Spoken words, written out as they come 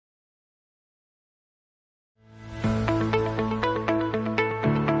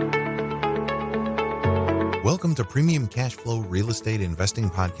Welcome to Premium Cash Flow Real Estate Investing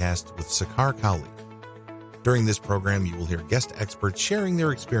Podcast with Sakar Cowley. During this program, you will hear guest experts sharing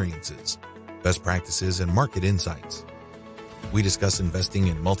their experiences, best practices, and market insights. We discuss investing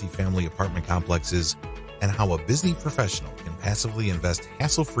in multifamily apartment complexes and how a busy professional can passively invest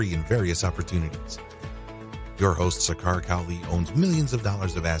hassle-free in various opportunities. Your host, Sakar Cowley, owns millions of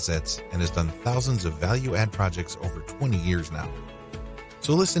dollars of assets and has done thousands of value-add projects over 20 years now.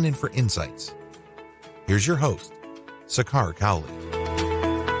 So listen in for insights. Here's your host, Sakar Cowley.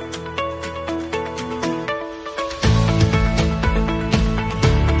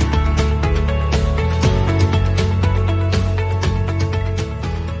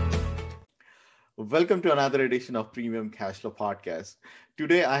 Welcome to another edition of Premium Cash Flow Podcast.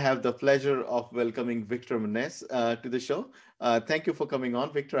 Today, I have the pleasure of welcoming Victor Menes to the show. Thank you for coming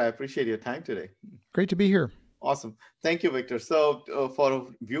on, Victor. I appreciate your time today. Great to be here. Awesome. Thank you, Victor. So for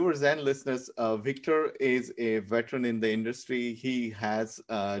viewers and listeners, Victor is a veteran in the industry. He has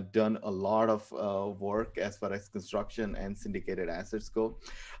done a lot of work as far as construction and syndicated assets go.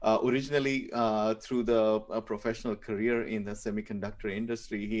 Originally, through the professional career in the semiconductor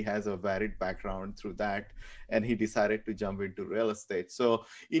industry, he has a varied background through that, and he decided to jump into real estate. So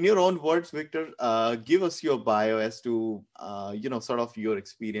in your own words, Victor, give us your bio as to, sort of your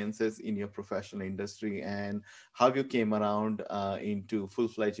experiences in your professional industry and how you came around into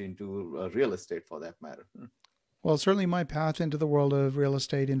full-fledged into real estate for that matter. Well, certainly my path into the world of real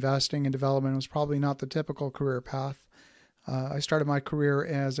estate investing and development was probably not the typical career path. I started my career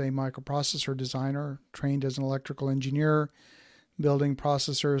as a microprocessor designer, trained as an electrical engineer, building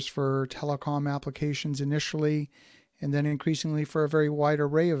processors for telecom applications initially, and then increasingly for a very wide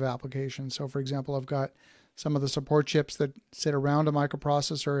array of applications. So, for example, I've got some of the support chips that sit around a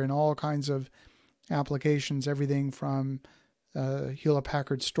microprocessor in all kinds of applications, everything from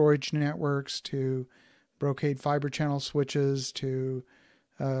Hewlett-Packard storage networks to Brocade fiber channel switches to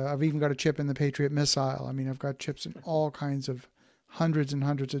I've even got a chip in the Patriot missile. I mean, I've got chips in all kinds of hundreds and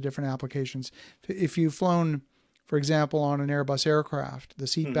hundreds of different applications. If you've flown, for example, on an Airbus aircraft, the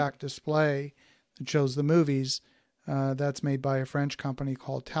seat back display that shows the movies, that's made by a French company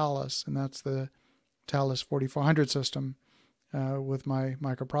called Thales, and that's the Thales 4400 system with my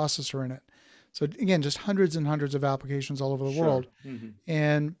microprocessor in it. So again, just hundreds and hundreds of applications all over the world.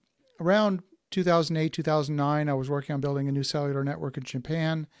 And around 2008, 2009, I was working on building a new cellular network in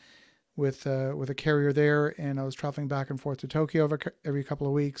Japan with a carrier there, and I was traveling back and forth to Tokyo every couple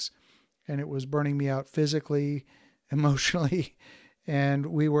of weeks, and it was burning me out physically, emotionally. And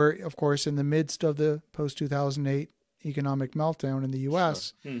we were, of course, in the midst of the post-2008 economic meltdown in the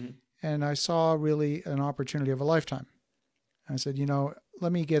U.S., and I saw really an opportunity of a lifetime. I said,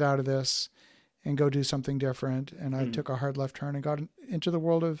 let me get out of this and go do something different. And I took a hard left turn and got into the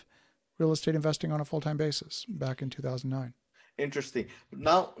world of real estate investing on a full-time basis back in 2009. Interesting.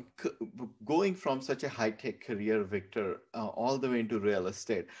 Now, going from such a high-tech career, Victor, all the way into real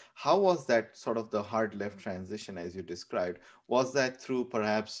estate, how was that sort of the hard left transition as you described? Was that through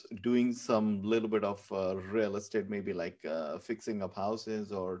perhaps doing some little bit of real estate, maybe like fixing up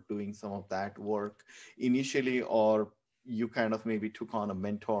houses or doing some of that work initially, or you kind of maybe took on a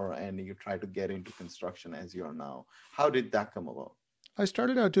mentor and you try to get into construction as you are now? How did that come about? I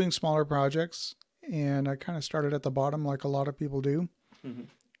started out doing smaller projects, and I kind of started at the bottom like a lot of people do.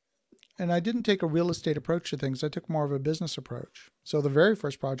 And I didn't take a real estate approach to things. I took more of a business approach. So the very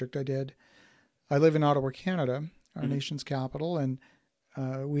first project I did, I live in Ottawa, Canada, our nation's capital, and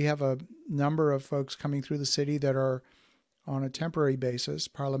we have a number of folks coming through the city that are on a temporary basis,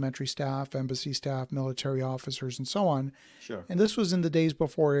 parliamentary staff, embassy staff, military officers, and so on. Sure. And this was in the days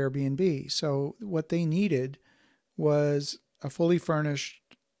before Airbnb. So what they needed was a fully furnished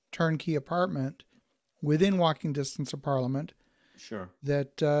turnkey apartment within walking distance of Parliament. Sure.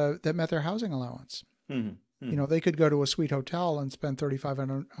 That met their housing allowance. They could go to a suite hotel and spend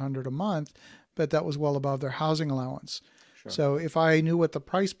 $3,500 a month, but that was well above their housing allowance. Sure. So if I knew what the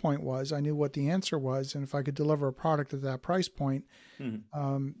price point was, I knew what the answer was, and if I could deliver a product at that price point,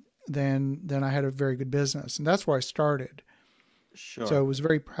 then I had a very good business, and that's where I started. Sure. So it was a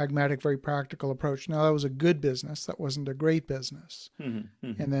very pragmatic, very practical approach. Now, that was a good business. That wasn't a great business. And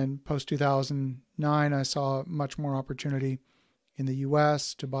then post-2009, I saw much more opportunity in the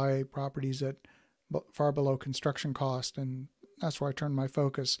U.S. to buy properties at far below construction cost, and that's where I turned my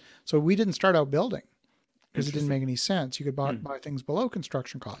focus. So we didn't start out building because it didn't make any sense. You could buy things below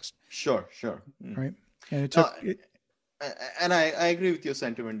construction cost. Sure. Right? And it took... And I agree with your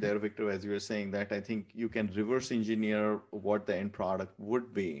sentiment there, Victor, as you were saying that I think you can reverse engineer what the end product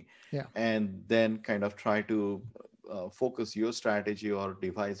would be, and then kind of try to focus your strategy or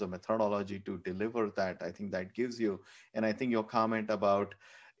devise a methodology to deliver that. I think that gives you, and I think your comment about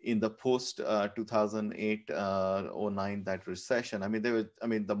in the post 2008 09 that recession, I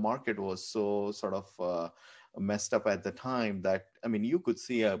mean the market was so sort of messed up at the time that I mean you could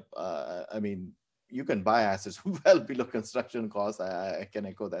see I mean you can buy assets well below construction costs. I can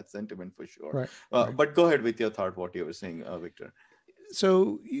echo that sentiment for sure. Right. But go ahead with your thought, what you were saying, Victor.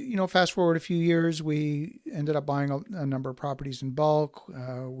 So, fast forward a few years, we ended up buying a number of properties in bulk.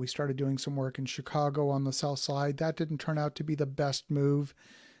 We started doing some work in Chicago on the south side. That didn't turn out to be the best move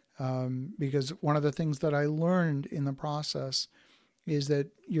because one of the things that I learned in the process is that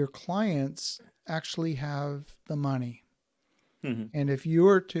your clients actually have the money. Mm-hmm. And if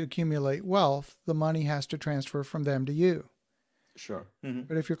you're to accumulate wealth, the money has to transfer from them to you. Sure. Mm-hmm.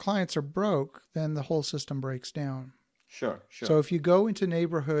 But if your clients are broke, then the whole system breaks down. Sure. So if you go into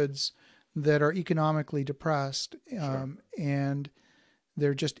neighborhoods that are economically depressed and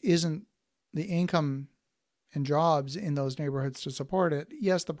there just isn't the income and jobs in those neighborhoods to support it,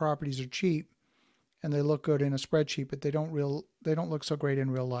 yes, the properties are cheap and they look good in a spreadsheet, but they don't look so great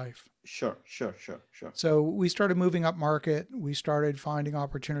in real life. Sure. So we started moving up market. We started finding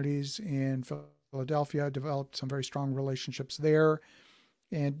opportunities in Philadelphia, developed some very strong relationships there,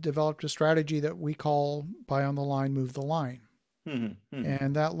 and developed a strategy that we call buy on the line, move the line. Mm-hmm. Mm-hmm.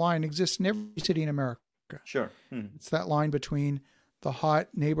 And that line exists in every city in America. Sure. Mm-hmm. It's that line between the hot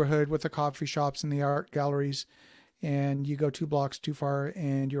neighborhood with the coffee shops and the art galleries, and you go 2 blocks too far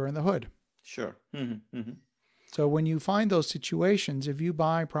and you're in the hood. Sure. Mm-hmm. Mm-hmm. So when you find those situations, if you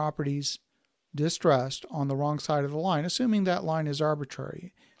buy properties distressed on the wrong side of the line, assuming that line is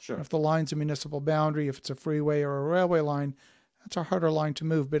arbitrary, Sure. if the line's a municipal boundary, if it's a freeway or a railway line, that's a harder line to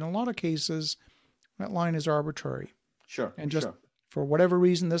move. But in a lot of cases, that line is arbitrary. Sure. And just for whatever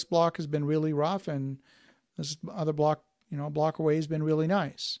reason, this block has been really rough and this other block, a block away has been really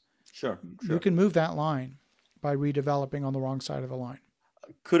nice. Sure. You can move that line by redeveloping on the wrong side of the line.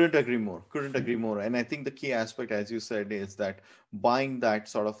 Couldn't agree more. And I think the key aspect, as you said, is that buying that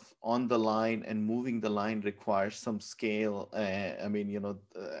sort of on the line and moving the line requires some scale. I mean,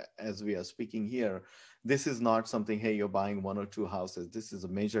 as we are speaking here, this is not something, hey, you're buying 1 or 2 houses. This is a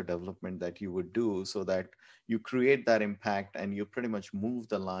major development that you would do so that you create that impact and you pretty much move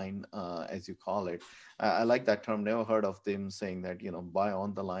the line, as you call it. I like that term. Never heard of them saying that, buy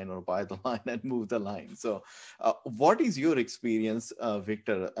on the line or buy the line and move the line. So what is your experience,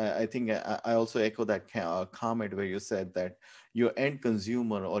 Victor? I think I also echo that comment where you said that your end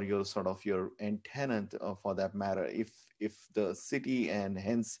consumer or your end tenant, for that matter, if the city and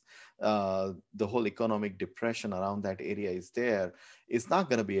hence the whole economic depression around that area is there, it's not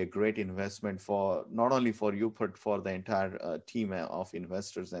going to be a great investment for not only for you but for the entire team of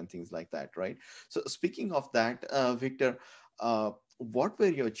investors and things like that, right? So speaking of that, Victor, what were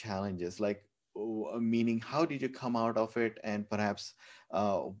your challenges? Like, meaning, how did you come out of it, and perhaps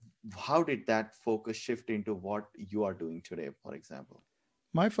how did that focus shift into what you are doing today, for example?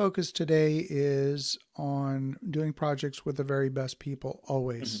 My focus today is on doing projects with the very best people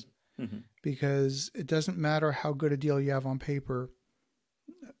always, because it doesn't matter how good a deal you have on paper.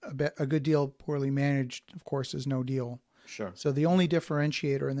 A good deal poorly managed, of course, is no deal. Sure. So the only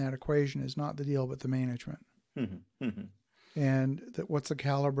differentiator in that equation is not the deal, but the management. And what's the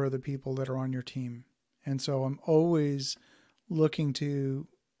caliber of the people that are on your team. And so I'm always looking to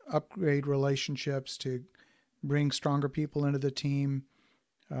upgrade relationships, to bring stronger people into the team.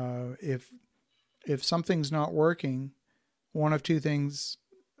 If something's not working, one of 2 things: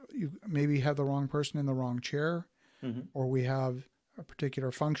 you maybe have the wrong person in the wrong chair, or we have a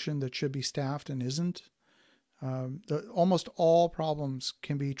particular function that should be staffed and isn't. Almost all problems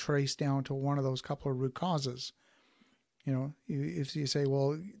can be traced down to one of those couple of root causes. If you say,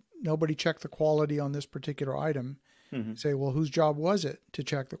 well, nobody checked the quality on this particular item, you say, well, whose job was it to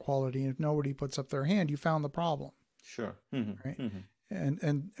check the quality? And if nobody puts up their hand, you found the problem. Sure. Right.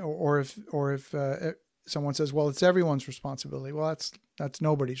 Or if someone says, well, it's everyone's responsibility. Well, that's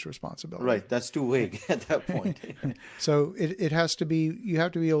nobody's responsibility. Right. That's too vague at that point. So it has to be, you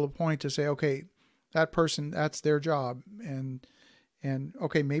have to be able to point to say, okay, that person, that's their job. And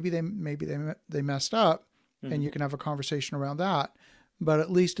okay, maybe they messed up, and you can have a conversation around that, but at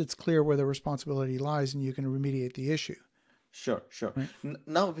least it's clear where the responsibility lies and you can remediate the issue. Sure. Right.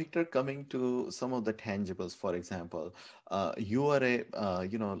 Now, Victor, coming to some of the tangibles, for example, you are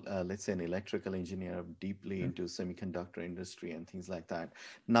let's say an electrical engineer deeply into semiconductor industry and things like that.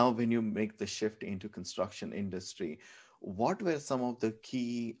 Now, when you make the shift into construction industry, what were some of the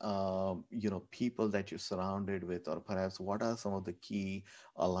key, people that you surrounded with, or perhaps what are some of the key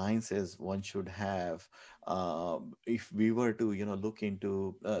alliances one should have if we were to, look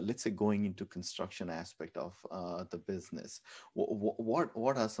into, let's say, going into construction aspect of the business?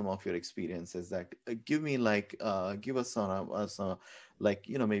 What are some of your experiences that give us some like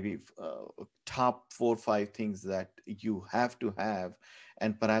maybe top 4 or 5 things that you have to have.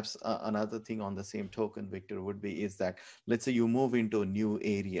 And perhaps another thing on the same token, Victor, would be is that, let's say you move into a new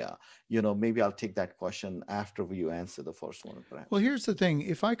area, maybe I'll take that question after you answer the first one, Well, perhaps. here's the thing.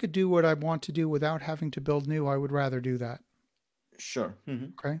 If I could do what I want to do without having to build new, I would rather do that. Sure.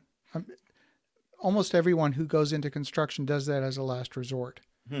 Okay. Um, Almost everyone who goes into construction does that as a last resort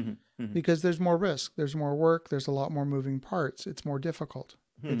because there's more risk, there's more work, there's a lot more moving parts. It's more difficult.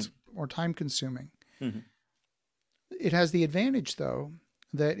 It's more time consuming. It has the advantage, though,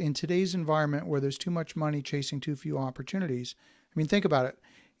 that in today's environment where there's too much money chasing too few opportunities, I mean, think about it.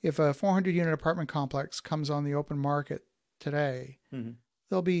 If a 400 unit apartment complex comes on the open market today,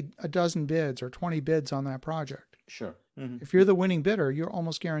 there'll be a dozen bids or 20 bids on that project. Sure. If you're the winning bidder, you're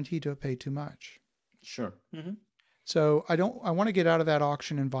almost guaranteed to have paid too much. Sure. So I want to get out of that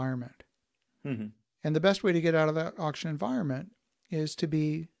auction environment. And the best way to get out of that auction environment is to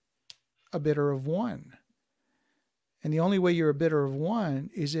be a bidder of one. And the only way you're a bidder of one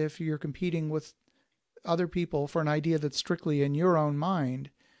is if you're competing with other people for an idea that's strictly in your own mind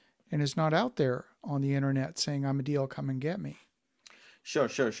and is not out there on the internet saying, I'm a deal, come and get me. Sure.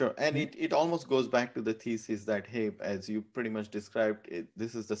 And it almost goes back to the thesis that, hey, as you pretty much described it,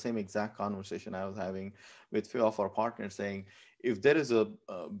 this is the same exact conversation I was having with few of our partners, saying if there is a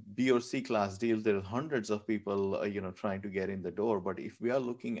B or C class deal, there are hundreds of people, trying to get in the door. But if we are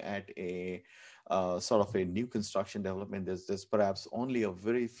looking at a sort of a new construction development, there's perhaps only a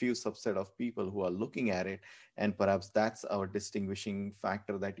very few subset of people who are looking at it, and perhaps that's our distinguishing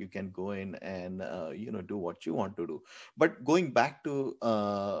factor, that you can go in and do what you want to do. But going back to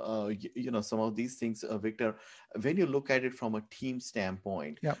some of these things, Victor, when you look at it from a team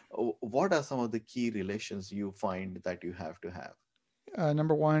standpoint, Yep. what are some of the key relations you find that you have to have?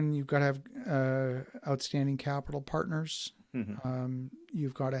 Number one, you've got to have outstanding capital partners.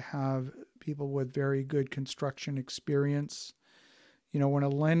 You've got to have people with very good construction experience. When a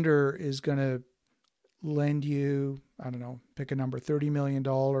lender is going to lend you, I don't know, pick a number, $30 million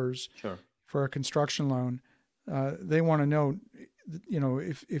Sure. for a construction loan, they want to know,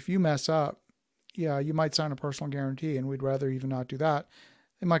 if you mess up, yeah, you might sign a personal guarantee, and we'd rather even not do that.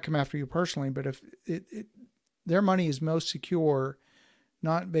 They might come after you personally, but if their money is most secure,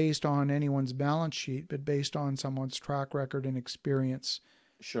 not based on anyone's balance sheet, but based on someone's track record and experience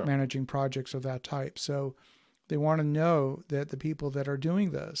Sure. managing projects of that type. So they want to know that the people that are doing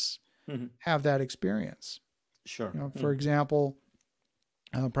this have that experience. Sure. For example,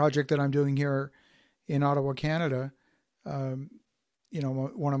 a project that I'm doing here in Ottawa, Canada,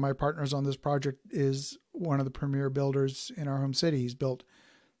 one of my partners on this project is one of the premier builders in our home city. He's built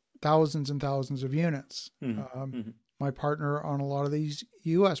thousands and thousands of units. My partner on a lot of these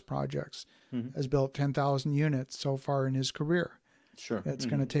U.S. projects has built 10,000 units so far in his career. Sure. It's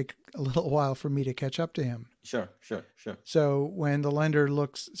going to take a little while for me to catch up to him. Sure. So when the lender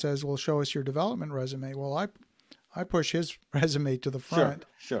says, well, show us your development resume. Well, I push his resume to the front.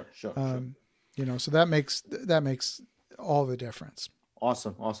 Sure. So that makes all the difference.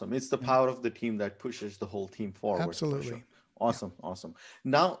 Awesome. It's the power of the team that pushes the whole team forward. Absolutely. Sure. Awesome.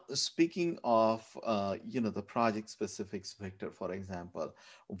 Now, speaking of, the project specifics, Victor, for example,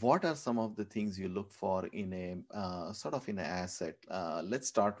 what are some of the things you look for in a sort of in an asset? Let's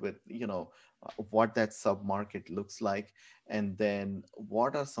start with, what that sub-market looks like, and then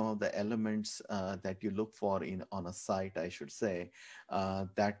what are some of the elements that you look for on a site, I should say,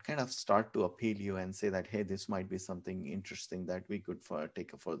 that kind of start to appeal you and say that, hey, this might be something interesting that we could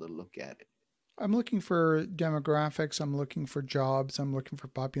take a further look at it. I'm looking for demographics. I'm looking for jobs. I'm looking for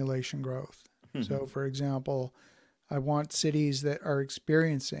population growth. So, for example, I want cities that are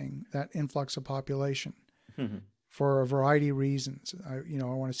experiencing that influx of population for a variety of reasons. I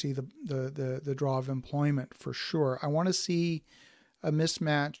want to see the draw of employment for sure. I want to see a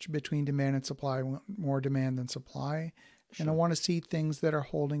mismatch between demand and supply, more demand than supply. Sure. And I want to see things that are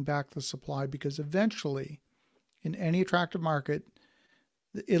holding back the supply, because eventually, in any attractive market,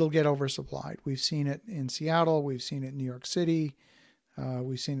 it'll get oversupplied. We've seen it in Seattle. We've seen it in New York City.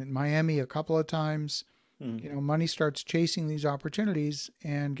 We've seen it in Miami a couple of times. Money starts chasing these opportunities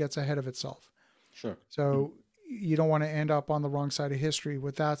and gets ahead of itself. Sure. So you don't want to end up on the wrong side of history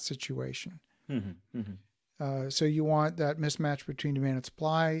with that situation. So you want that mismatch between demand and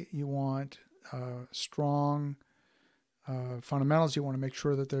supply. You want strong fundamentals. You want to make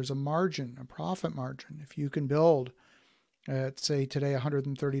sure that there's a margin, a profit margin. If you can build at, say, today,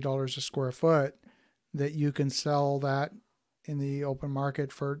 $130 a square foot, that you can sell that in the open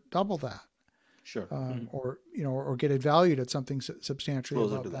market for double that. Sure. Or, or get it valued at something substantially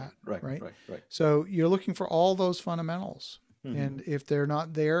Closer above to that. Right. So you're looking for all those fundamentals. Mm-hmm. And if they're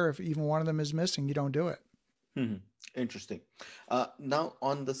not there, if even one of them is missing, you don't do it. Mm-hmm. Interesting. Now,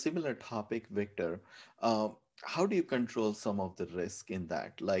 on the similar topic, Victor, how do you control some of the risk in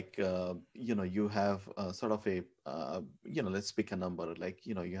that? Like, you have sort of a, let's pick a number. Like,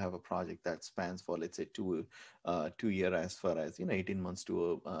 you have a project that spans for, let's say, 2 year as far as 18 months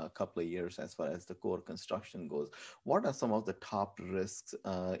to a couple of years as far as the core construction goes. What are some of the top risks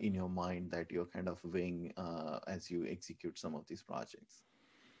in your mind that you're kind of weighing as you execute some of these projects?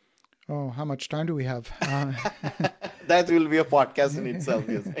 Oh, how much time do we have? That will be a podcast in itself.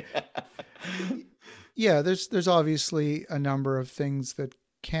 Yes. Yeah, there's obviously a number of things that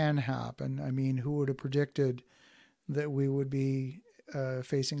can happen. I mean, who would have predicted that we would be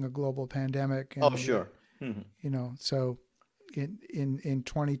facing a global pandemic? Oh, And sure. Mm-hmm. So in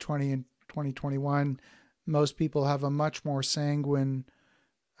 2020 and 2021, most people have a much more sanguine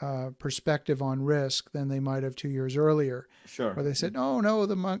perspective on risk than they might have 2 years earlier. Sure. Where they said, no,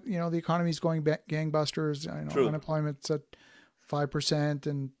 the economy's going gangbusters. True. Unemployment's at 5%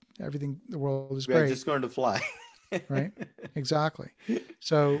 and everything. The world is We great. are just going to fly. Right. Exactly.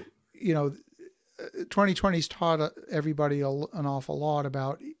 So 2020's taught everybody an awful lot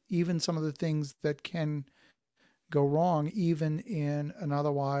about even some of the things that can go wrong, even in an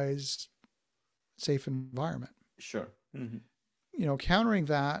otherwise safe environment. Sure. Mm-hmm. Countering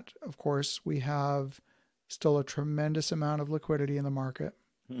that, of course, we have still a tremendous amount of liquidity in the market,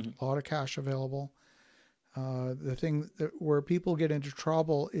 a lot of cash available. The thing where people get into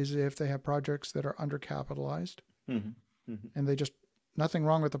trouble is if they have projects that are undercapitalized, and nothing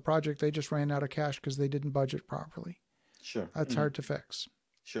wrong with the project. They just ran out of cash because they didn't budget properly. Sure. That's hard to fix.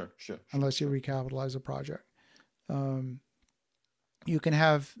 Sure. Unless you recapitalize a project. You can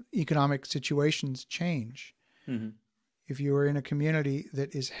have economic situations change. If you are in a community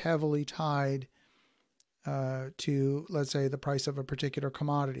that is heavily tied to, let's say, the price of a particular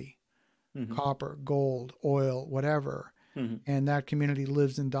commodity, copper, gold, oil, whatever, and that community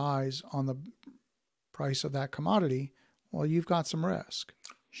lives and dies on the price of that commodity, well, you've got some risk.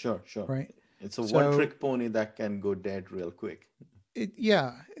 Sure. Right? It's a one-trick pony that can go dead real quick.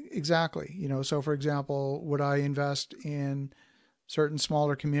 Yeah, exactly. So for example, would I invest in certain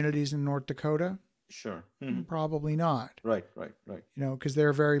smaller communities in North Dakota? Sure. Probably not. Right. Because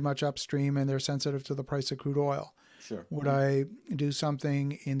they're very much upstream and they're sensitive to the price of crude oil. Sure. Would I do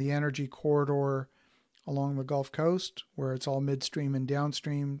something in the energy corridor along the Gulf Coast where it's all midstream and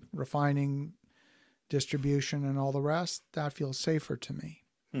downstream, refining, distribution, and all the rest? That feels safer to me.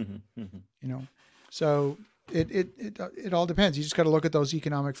 So it all depends. You just got to look at those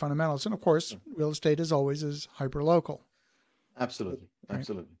economic fundamentals. And of course, real estate as always is hyper local. Absolutely.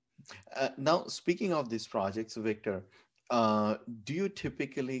 Now, speaking of these projects, Victor, do you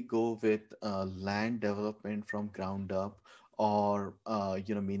typically go with land development from ground up, or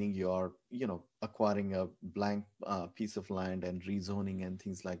meaning you're acquiring a blank piece of land and rezoning and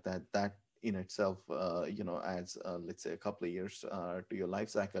things like that? That in itself, adds let's say a couple of years to your life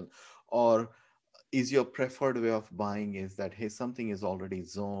cycle, or is your preferred way of buying is that, hey, something is already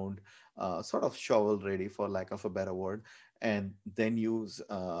zoned, sort of shovel ready, for lack of a better word, and then use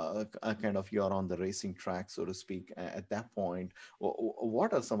a kind of, you're on the racing track, so to speak, at that point?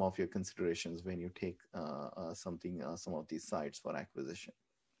 What are some of your considerations when you take some of these sites for acquisition?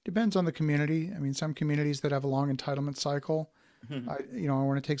 Depends on the community. I mean, some communities that have a long entitlement cycle, I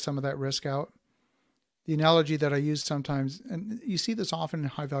want to take some of that risk out. The analogy that I use sometimes, and you see this often in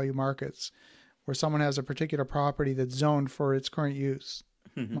high value markets, where someone has a particular property that's zoned for its current use.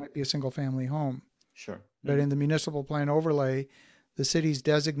 Might be a single family home. Sure. But in the municipal plan overlay, the city's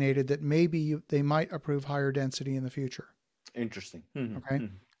designated that maybe they might approve higher density in the future. Interesting. Okay.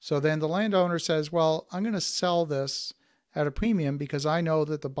 So then the landowner says, well, I'm going to sell this at a premium because I know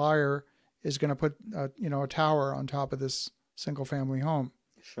that the buyer is going to put a tower on top of this single family home.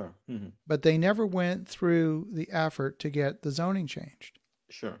 Sure. But they never went through the effort to get the zoning changed.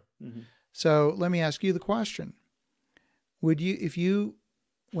 Sure. So let me ask you the question. Would you, if you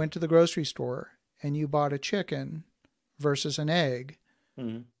went to the grocery store and you bought a chicken versus an egg,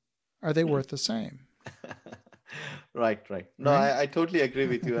 are they worth the same? Right, right. No, right? I totally agree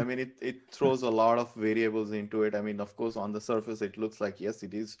with you. I mean, it throws a lot of variables into it. I mean, of course, on the surface, it looks like, yes,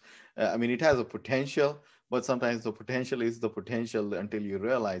 it is. I mean, it has a potential, but sometimes the potential is the potential until you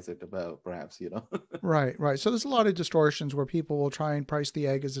realize it about perhaps, Right, right. So there's a lot of distortions where people will try and price the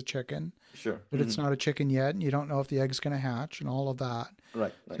egg as a chicken, Sure. but it's not a chicken yet, and you don't know if the egg's going to hatch and all of that.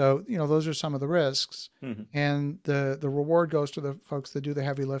 Right, right. So, those are some of the risks. hmm And the reward goes to the folks that do the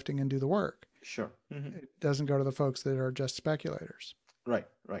heavy lifting and do the work. Sure. It doesn't go to the folks that are just speculators. Right,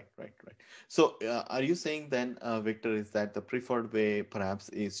 right, right, right. So, are you saying then, Victor, is that the preferred way perhaps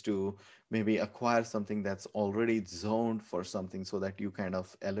is to maybe acquire something that's already zoned for something so that you kind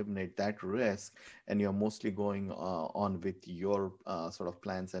of eliminate that risk and you're mostly going on with your sort of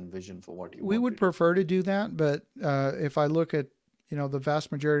plans and vision for what you We want would to do? prefer to do that, but if I look at, the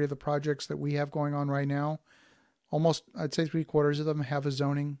vast majority of the projects that we have going on right now, almost, I'd say 3/4 of them have a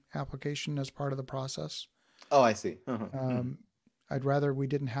zoning application as part of the process. Oh, I see. Um, I'd rather we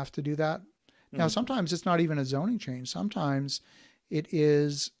didn't have to do that. Now, Mhm, sometimes it's not even a zoning change. Sometimes it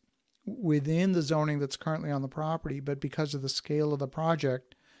is within the zoning that's currently on the property, but because of the scale of the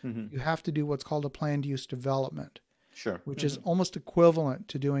project, mhm. you have to do what's called a planned use development, Sure. which is almost equivalent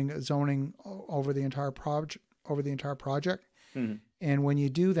to doing a zoning over the entire project. Mhm. And when you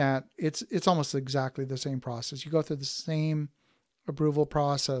do that, it's almost exactly the same process. You go through the same approval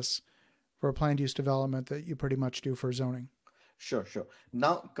process for a planned use development that you pretty much do for zoning. Sure, sure.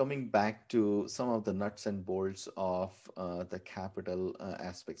 Now, coming back to some of the nuts and bolts of the capital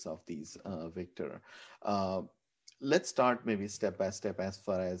aspects of these, Victor, uh, let's start maybe step by step as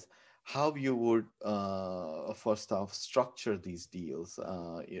far as how you would first off structure these deals,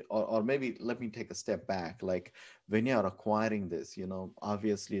 or maybe let me take a step back. Like when you're acquiring this,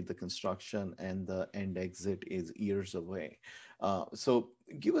 obviously the construction and the end exit is years away. So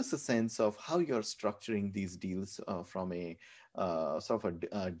give us a sense of how you're structuring these deals from a sort of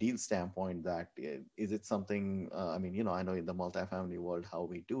a deal standpoint. That is it something, I mean, I know in the multifamily world how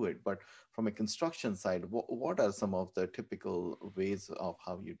we do it, but from a construction side, what are some of the typical ways of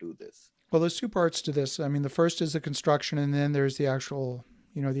how you do this? Well, there's two parts to this. I mean, the first is the construction, and then there's the actual,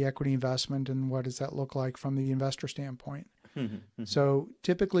 the equity investment and what does that look like from the investor standpoint. Mhm, mhm, So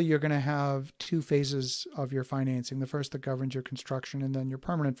typically, you're going to have two phases of your financing. The first that governs your construction, and then your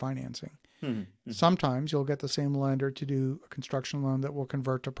permanent financing. mhm, mhm. Sometimes you'll get the same lender to do a construction loan that will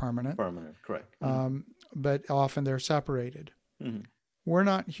convert to permanent, Permanent, correct. um, but often they're separated. Mhm, We're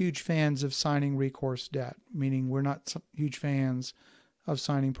not huge fans of signing recourse debt, meaning we're not huge fans of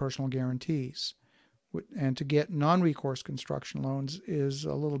signing personal guarantees. And to get non-recourse construction loans is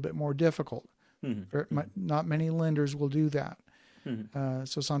a little bit more difficult. mhm, mhm, Not many lenders will do that. mhm.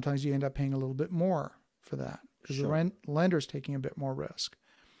 So sometimes you end up paying a little bit more for that because Sure. the lender's taking a bit more risk.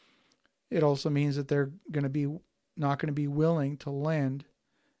 It also means that they're going to be not going to be willing to lend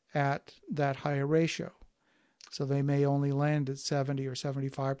at that higher ratio. So they may only lend at 70 or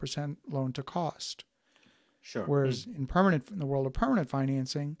 75% loan to cost. Sure. Whereas in the world of permanent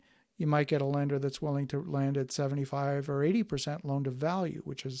financing, you might get a lender that's willing to lend at 75 or 80% loan to value,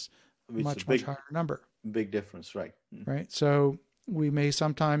 which is a Which is a much higher number, big difference, right? right? So we may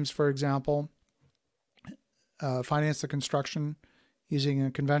sometimes, for example, finance the construction using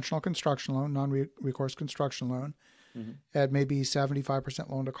a conventional construction loan, non-recourse construction loan, Mhm, at maybe 75%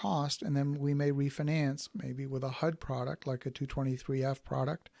 loan to cost, and then we may refinance maybe with a HUD product like a 223F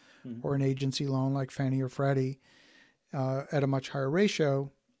product mhm. or an agency loan like Fannie or Freddie at a much higher ratio,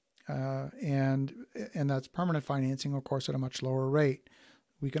 and that's permanent financing, of course, at a much lower rate.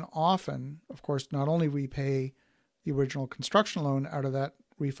 We can often, of course, not only repay the original construction loan out of that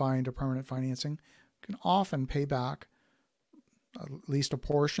refi into permanent financing, can often pay back at least a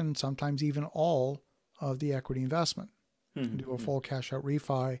portion, sometimes even all of the equity investment and Mhm, do a mhm. full cash out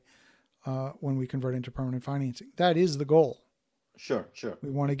refi when we convert into permanent financing. That is the goal. Sure, sure.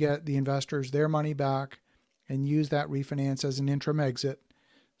 We want to get the investors their money back and use that refinance as an interim exit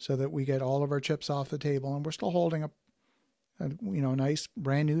so that we get all of our chips off the table and we're still holding a nice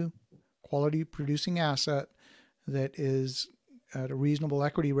brand new quality producing asset that is at a reasonable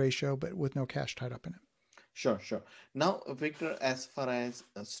equity ratio but with no cash tied up in it. Sure, sure. Now, Victor, as far as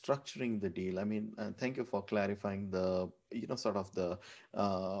structuring the deal, I mean, thank you for clarifying sort of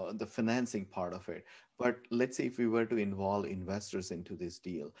the financing part of it. But let's say if we were to involve investors into this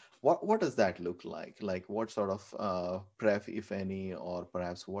deal, what does that look like? Like, what sort of pref, if any, or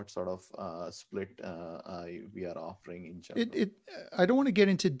perhaps what sort of split we are offering in It, general? it, I don't want to get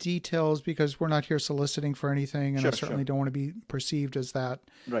into details because we're not here soliciting for anything, and I Sure, sure. certainly don't want to be perceived as that.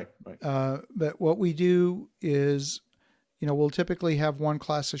 Right, right. But what we do is, we'll typically have one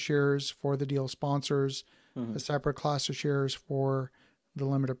class of shares for the deal sponsors. Mm-hmm. a separate class of shares for the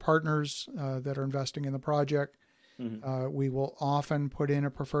limited partners that are investing in the project. Mm-hmm. We will often put in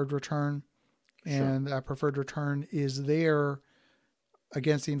a preferred return, Sure. and that preferred return is there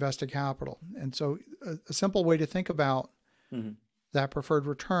against the invested capital. And so a simple way to think about Mm-hmm. that preferred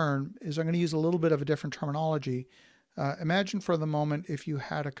return is, I'm going to use a little bit of a different terminology. Imagine for the moment if you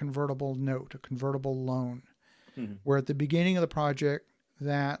had a convertible note, a convertible loan, Mm-hmm. where at the beginning of the project,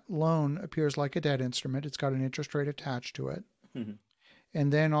 that loan appears like a debt instrument. It's got an interest rate attached to it. Mm-hmm.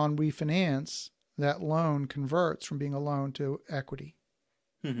 And then on refinance, that loan converts from being a loan to equity.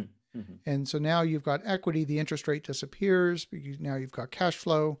 Mm-hmm. Mm-hmm. And so now you've got equity, the interest rate disappears, because now you've got cash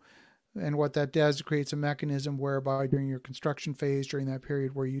flow. And what that does, it creates a mechanism whereby during your construction phase, during that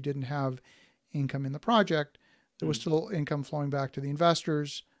period where you didn't have income in the project, there was still income flowing back to the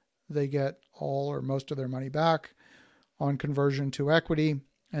investors. They get all or most of their money back on conversion to equity.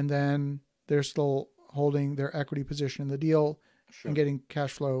 And then they're still holding their equity position in the deal and Sure. getting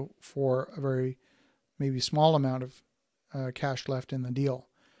cash flow for a very maybe small amount of cash left in the deal.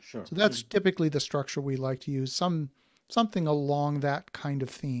 Sure. So that's typically the structure we like to use. Something along that kind of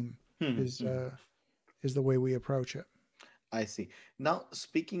theme Mm-hmm. is Mm-hmm. is the way we approach it. I see. Now,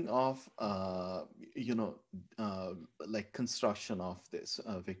 speaking of, you know, uh, like construction of this,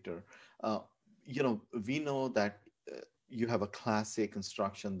 Victor, uh, we know that you have a Class A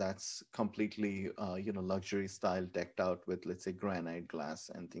construction that's completely, luxury style decked out with, let's say, granite glass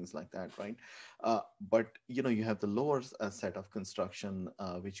and things like that, right? But, you have the lower set of construction,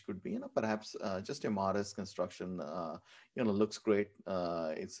 which could be, perhaps just a modest construction, looks great,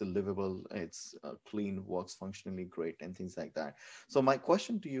 it's livable, it's clean, works functionally great, and things like that. So my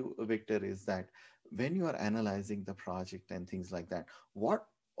question to you, Victor, is that when you are analyzing the project and things like that,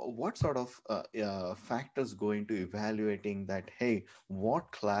 what sort of factors go into evaluating that, hey,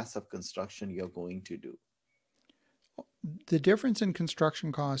 what class of construction you're going to do? The difference in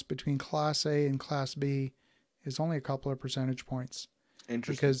construction cost between Class A and Class B is only a couple of percentage points,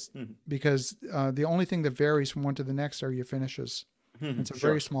 Interesting. because the only thing that varies from one to the next are your finishes. It's a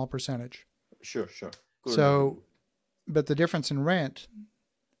very Sure, small percentage. sure. Couldn't agree. So, but the difference in rent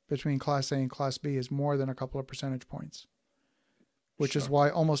between Class A and Class B is more than a couple of percentage points, which is Sure, why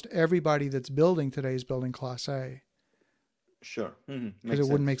almost everybody that's building today is building Class A, sure. because Makes it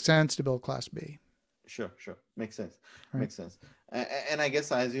wouldn't sense. make sense to build Class B, Sure. Makes sense. right? Makes sense. And I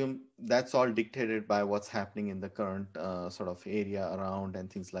guess I assume that's all dictated by what's happening in the current sort of area around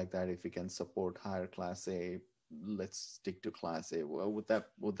and things like that. If we can support higher Class A, let's stick to Class A. Well, would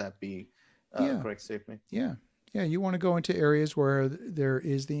that be a Yeah, correct statement? yeah, yeah. You want to go into areas where there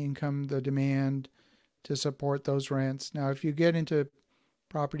is the income, the demand to support those rents. Now, if you get into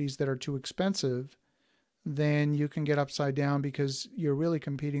properties that are too expensive, then you can get upside down, because you're really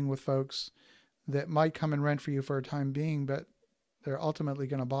competing with folks that might come and rent for you for a time being, but they're ultimately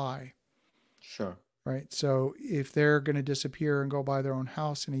going to buy, Sure. right? So if they're going to disappear and go buy their own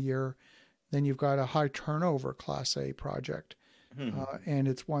house in a year, then you've got a high turnover Class A project, and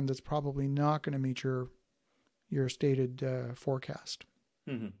it's one that's probably not going to meet your stated forecast.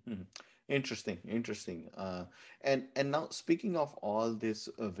 Interesting. And now speaking of all this,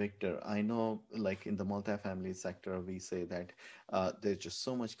 Victor, I know like in the multifamily sector, we say that there's just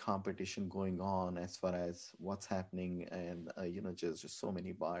so much competition going on as far as what's happening, and just so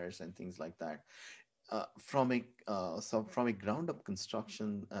many buyers and things like that. From a ground up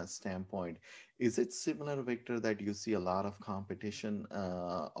construction standpoint, is it similar, Victor, that you see a lot of competition,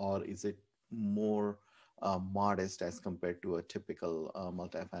 or is it more modest as compared to a typical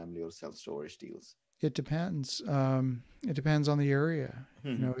multifamily or self storage deals? It depends. It depends on the area.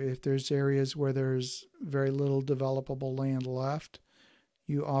 You Hmm. know, if there's areas where there's very little developable land left,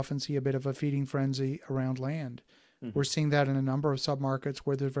 you often see a bit of a feeding frenzy around land. We're Hmm. seeing that in a number of submarkets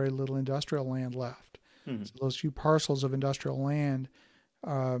where there's very little industrial land left. Hmm. So those few parcels of industrial land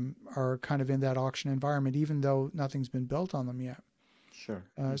are kind of in that auction environment, even though nothing's been built on them yet. Sure.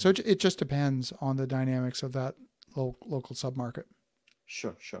 So it just depends on the dynamics of that local submarket.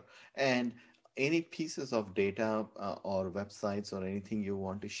 Sure. And any pieces of data or websites or anything you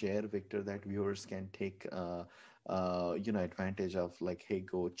want to share, Victor, that viewers can take, advantage of, like, hey,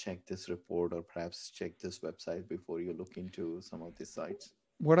 go check this report or perhaps check this website before you look into some of these sites?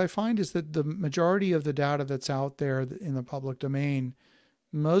 What I find is that the majority of the data that's out there in the public domain,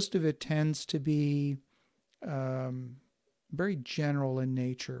 most of it tends to be um, very general in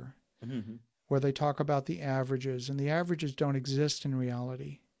nature, Hmm. where they talk about the averages, and the averages don't exist in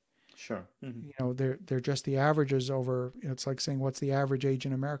reality. Sure. You know, they're just the averages over. You know, it's like saying, what's the average age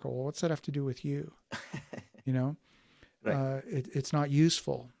in America? Well, what's that have to do with you? You know, Right. it's not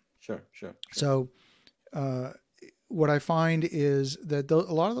useful. Sure. So what I find is that a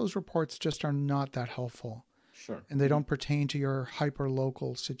lot of those reports just are not that helpful. Sure. And they don't pertain to your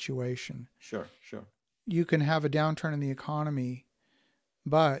hyper-local situation. Sure, sure. You can have a downturn in the economy,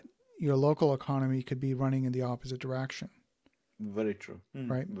 but your local economy could be running in the opposite direction. Very true.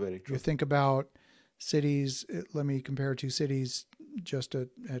 Right? Very true. You think about cities, let me compare two cities just at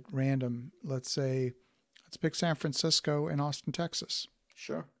random. Let's pick San Francisco and Austin, Texas.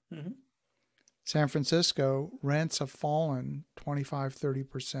 Sure. San Francisco, rents have fallen 25,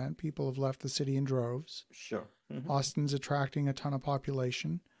 30%. People have left the city in droves. Sure. Austin's attracting a ton of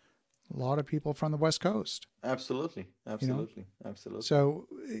population. A lot of people from the West Coast. Absolutely. Absolutely. Absolutely. So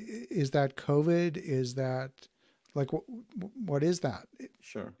is that COVID? Is that like, what is that?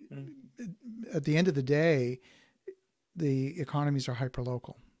 Sure. At the end of the day, the economies are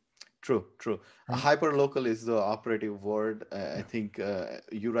hyper-local. True. Right. Hyper-local is the operative word. I think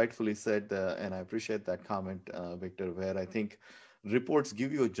you rightfully said, and I appreciate that comment, Victor, where I think reports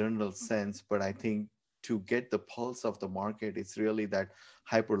give you a general sense, but I think to get the pulse of the market, it's really that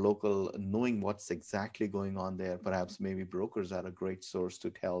hyper-local, knowing what's exactly going on there. Perhaps maybe brokers are a great source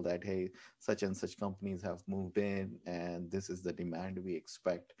to tell that, hey, such and such companies have moved in and this is the demand we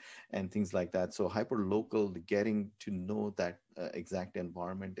expect and things like that. So hyper-local, getting to know that exact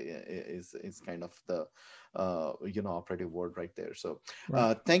environment is kind of the operative word right there. So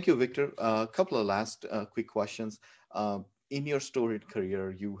thank you, Victor. A couple of last quick questions. In your storied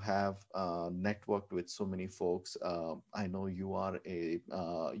career, you have networked with so many folks. I know you are a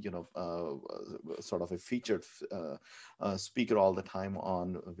sort of a featured speaker all the time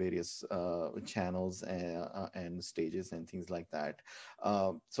on various channels and stages and things like that.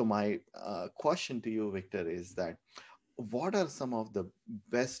 So my question to you, Victor, is that what are some of the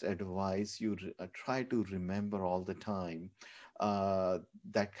best advice you try to remember all the time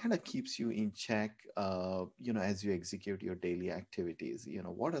that kind of keeps you in check, as you execute your daily activities?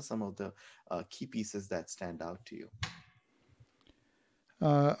 What are some of the key pieces that stand out to you?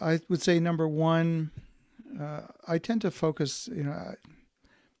 I would say number one, I tend to focus,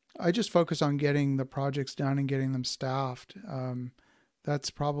 I just focus on getting the projects done and getting them staffed. That's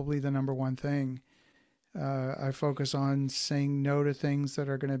probably the number one thing. I focus on saying no to things that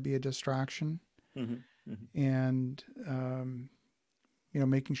are going to be a distraction. And,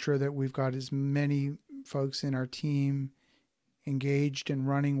 making sure that we've got as many folks in our team engaged and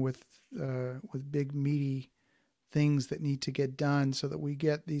running with big, meaty things that need to get done so that we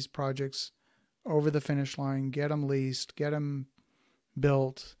get these projects over the finish line, get them leased, get them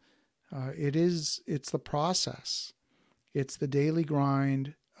built. It's the process. It's the daily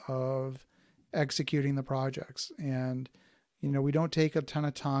grind of executing the projects. And, we don't take a ton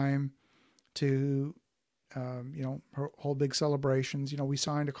of time to, hold big celebrations. We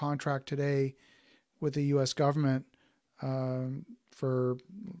signed a contract today with the U.S. government for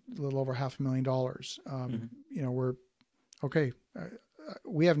a little over $500,000. We're okay.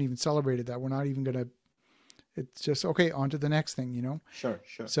 We haven't even celebrated that. We're not even going to. It's just okay. On to the next thing. Sure.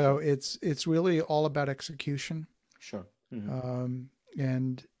 So it's really all about execution. Sure.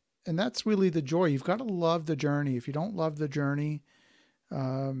 And that's really the joy. You've got to love the journey. If you don't love the journey,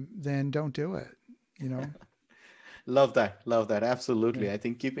 then don't do it. Love that. Absolutely. Yeah. I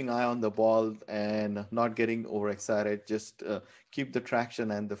think keeping eye on the ball and not getting overexcited, just keep the traction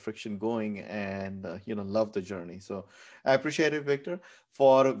and the friction going and, love the journey. So I appreciate it, Victor.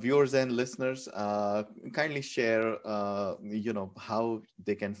 For viewers and listeners, kindly share, how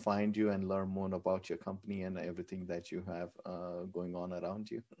they can find you and learn more about your company and everything that you have going on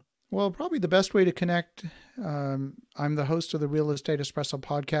around you. Well, probably the best way to connect, I'm the host of the Real Estate Espresso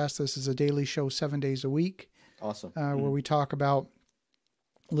podcast. This is a daily show 7 days a week. Awesome. Where we talk about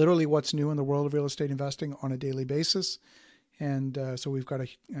literally what's new in the world of real estate investing on a daily basis. And so we've got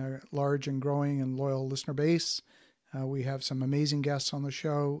a large and growing and loyal listener base. We have some amazing guests on the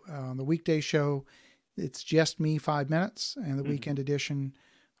show. On the weekday show, it's just me, 5 minutes. And the weekend edition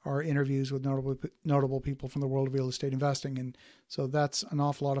are interviews with notable people from the world of real estate investing. And so that's an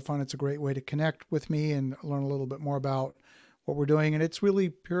awful lot of fun. It's a great way to connect with me and learn a little bit more about what we're doing. And it's really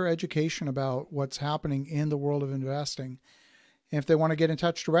pure education about what's happening in the world of investing. And if they want to get in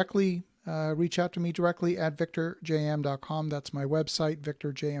touch directly, reach out to me directly at victorjm.com. That's my website,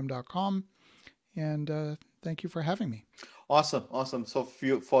 victorjm.com. And thank you for having me. Awesome. So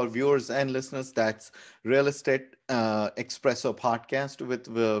for viewers and listeners, that's Real Estate Espresso podcast with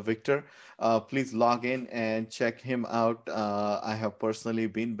Victor. Please log in and check him out. I have personally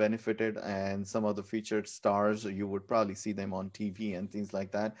been benefited, and some of the featured stars, you would probably see them on TV and things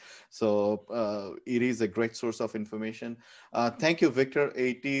like that. So it is a great source of information. Thank you, Victor.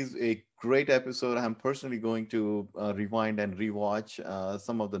 It is a great episode. I'm personally going to rewind and rewatch.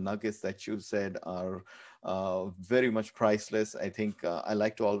 Some of the nuggets that you said are very much priceless. I think I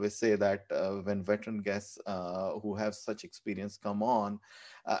like to always say that when veteran guests who have such experience come on,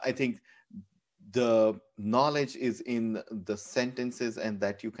 I think the knowledge is in the sentences, and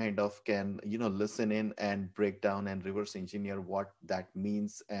that you kind of can listen in and break down and reverse engineer what that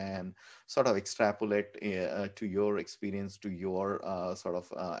means, and sort of extrapolate to your experience, to your sort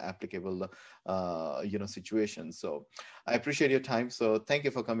of applicable situation. So I appreciate your time. So thank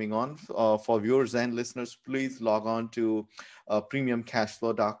you for coming on. For viewers and listeners, please log on to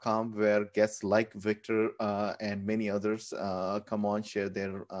premiumcashflow.com, where guests like Victor and many others come on, share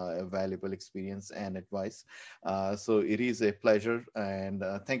their valuable experience and advice. So it is a pleasure, and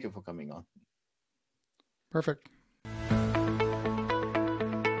thank you for coming on. Perfect.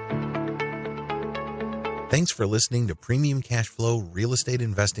 Thanks for listening to Premium Cashflow Real Estate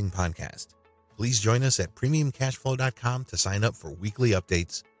Investing Podcast. Please join us at premiumcashflow.com to sign up for weekly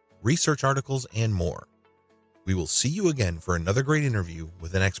updates, research articles, and more. We will see you again for another great interview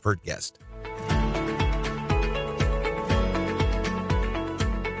with an expert guest.